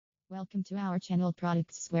Welcome to our channel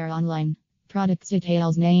Products Square Online. Products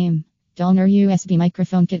details name. TONOR USB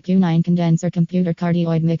microphone kit Q9 condenser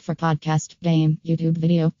Computer-Cardioid mic for podcast, game, YouTube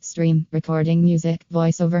video, stream, recording music,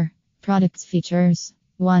 voiceover. Products features.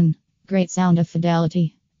 1. Great sound of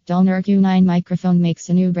fidelity. TONOR Q9 microphone makes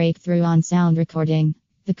a new breakthrough on sound recording.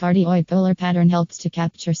 The cardioid polar pattern helps to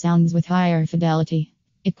capture sounds with higher fidelity.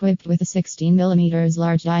 Equipped with a 16mm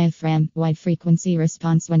large diaphragm, wide frequency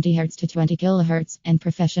response 20 Hz to 20 kHz, and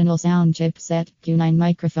professional sound chipset, Q9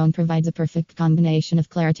 microphone provides a perfect combination of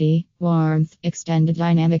clarity, warmth, extended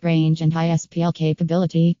dynamic range, and high SPL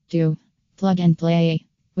capability. 2. Plug and play.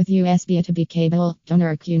 With USB A to B cable,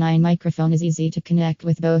 TONOR Q9 microphone is easy to connect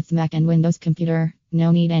with both Mac and Windows computer.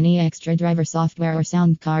 No need any extra driver software or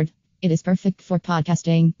sound card. It is perfect for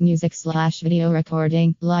podcasting, music/video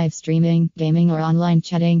recording, live streaming, gaming, or online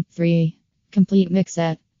chatting. 3. Complete mix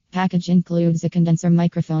set. Package includes a condenser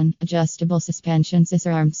microphone, adjustable suspension scissor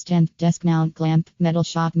arm stand, desk mount clamp, metal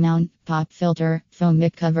shock mount, pop filter, foam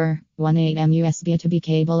mic cover, 1/8mm USB to B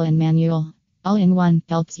cable, and manual. All in one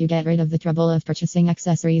helps you get rid of the trouble of purchasing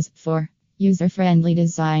accessories. 4. User-friendly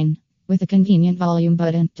design. With a convenient volume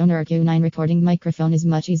button, TONOR Q9 recording microphone is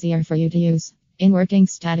much easier for you to use. In working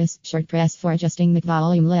status, short press for adjusting mic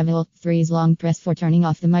volume level, 3 is long press for turning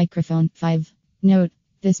off the microphone. 5. Note: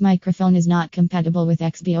 this microphone is not compatible with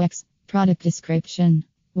Xbox. Product description.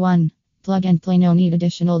 1. Plug and play, no need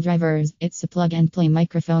additional drivers. It's a plug and play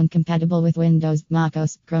microphone compatible with Windows,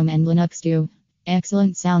 MacOS, Chrome, and Linux too.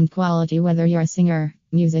 Excellent sound quality whether you're a singer,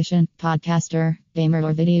 musician, podcaster, gamer,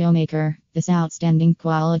 or video maker. This outstanding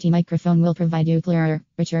quality microphone will provide you clearer,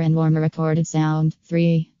 richer, and warmer recorded sound.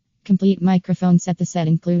 3. Complete microphone set. The set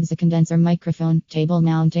includes a condenser microphone, table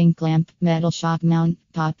mounting clamp, metal shock mount,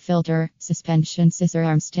 pop filter, suspension scissor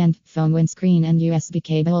arm stand, foam windscreen, and USB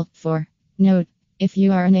cable. 4. Note: if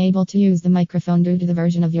you are unable to use the microphone due to the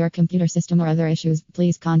version of your computer system or other issues,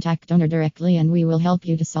 please contact TONOR directly and we will help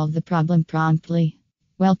you to solve the problem promptly.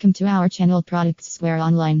 Welcome to our channel Products Square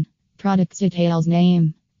Online. Products details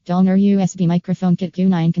name. TONOR USB microphone kit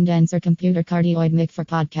Q9 condenser Computer-Cardioid mic for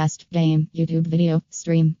podcast, game, YouTube video,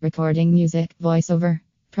 stream, recording music, voiceover.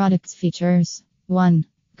 Products features. 1.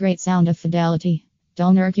 Great sound of fidelity.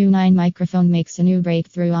 TONOR Q9 microphone makes a new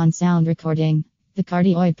breakthrough on sound recording. The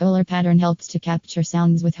cardioid polar pattern helps to capture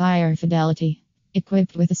sounds with higher fidelity.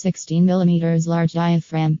 Equipped with a 16mm large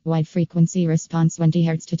diaphragm, wide frequency response 20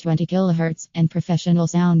 Hz to 20 kHz, and professional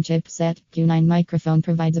sound chipset, Q9 microphone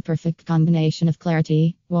provides a perfect combination of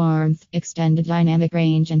clarity, warmth, extended dynamic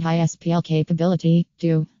range, and high SPL capability.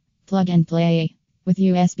 2. Plug and play. With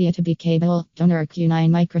USB A to B cable, TONOR Q9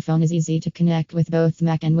 microphone is easy to connect with both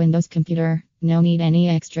Mac and Windows computer. No need any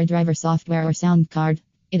extra driver software or sound card.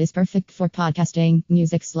 It is perfect for podcasting,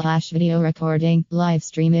 music/video recording, live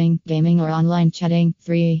streaming, gaming, or online chatting.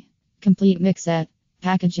 3. Complete mix set.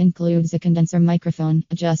 Package includes a condenser microphone,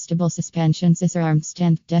 adjustable suspension scissor arm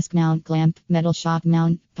stand, desk mount clamp, metal shock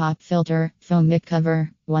mount, pop filter, foam mic cover,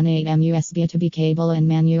 1/8mm USB to B cable, and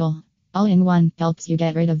manual. All in one helps you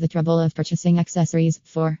get rid of the trouble of purchasing accessories.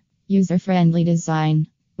 4. User-friendly design.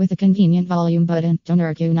 With a convenient volume button,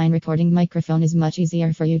 TONOR Q9 recording microphone is much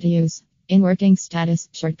easier for you to use. In working status,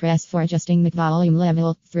 short press for adjusting mic volume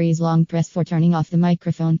level, 3 is long press for turning off the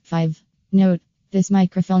microphone. 5. Note: this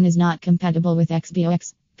microphone is not compatible with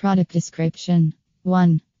Xbox. Product description.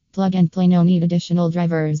 1. Plug and play, no need additional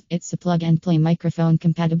drivers. It's a plug and play microphone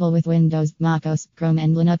compatible with Windows, MacOS, Chrome,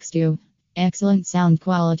 and Linux too. Excellent sound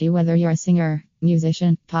quality whether you're a singer,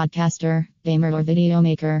 musician, podcaster, gamer, or video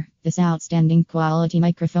maker. This outstanding quality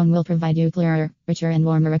microphone will provide you clearer, richer, and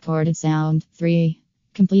warmer recorded sound. 3.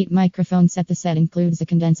 Complete microphone set. The set includes a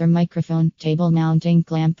condenser microphone, table mounting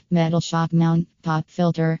clamp, metal shock mount, pop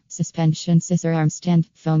filter, suspension scissor arm stand,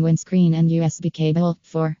 foam windscreen, and USB cable.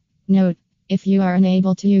 4. Note: if you are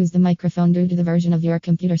unable to use the microphone due to the version of your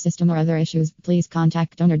computer system or other issues, please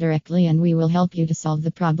contact TONOR directly and we will help you to solve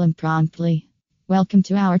the problem promptly. Welcome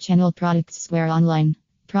to our channel Products Square Online.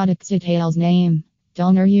 Products details name.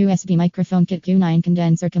 TONOR USB microphone kit Q9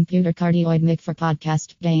 condenser Computer-Cardioid mic for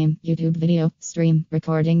podcast, game, YouTube video, stream,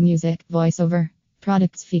 recording music, voiceover.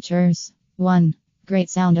 Products features. 1. Great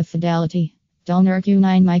sound of fidelity. TONOR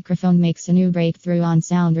Q9 microphone makes a new breakthrough on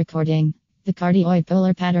sound recording. The cardioid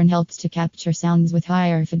polar pattern helps to capture sounds with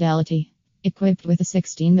higher fidelity. Equipped with a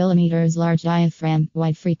 16mm large diaphragm,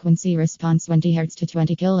 wide frequency response 20 Hz to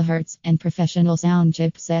 20 kHz, and professional sound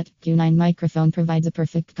chipset, Q9 microphone provides a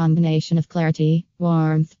perfect combination of clarity,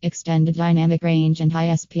 warmth, extended dynamic range, and high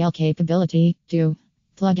SPL capability. 2.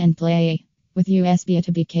 Plug and play. With USB A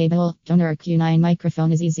to B cable, TONOR Q9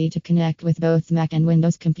 microphone is easy to connect with both Mac and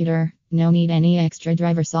Windows computer. No need any extra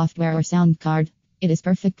driver software or sound card. It is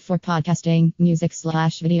perfect for podcasting,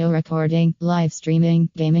 music/video recording, live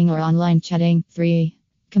streaming, gaming, or online chatting. 3.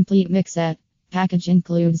 Complete mix set. Package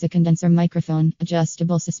includes a condenser microphone,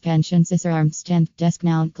 adjustable suspension scissor arm stand, desk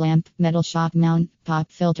mount clamp, metal shock mount,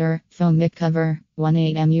 pop filter, foam mic cover,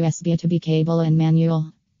 1.8mm USB to B cable and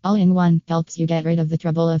manual. All in one, helps you get rid of the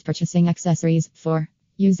trouble of purchasing accessories. 4.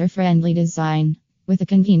 User-friendly design. With a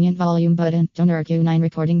convenient volume button, TONOR Q9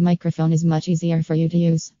 recording microphone is much easier for you to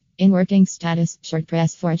use. In working status, short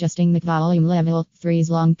press for adjusting mic volume level, 3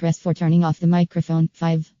 is long press for turning off the microphone.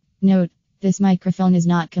 5. Note: this microphone is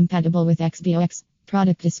not compatible with Xbox.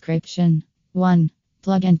 Product description. 1.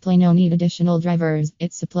 Plug and play, no need additional drivers.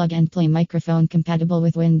 It's a plug and play microphone compatible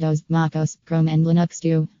with Windows, MacOS, Chrome and Linux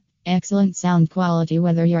too. Excellent sound quality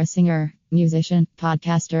whether you're a singer, musician,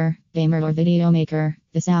 podcaster, gamer or video maker.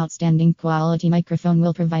 This outstanding quality microphone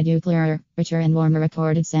will provide you clearer, richer and warmer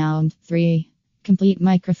recorded sound. 3. Complete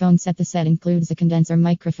microphone set. The set includes a condenser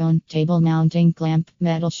microphone, table mounting clamp,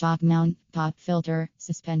 metal shock mount, pop filter,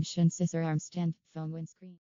 suspension scissor arm stand, foam windscreen.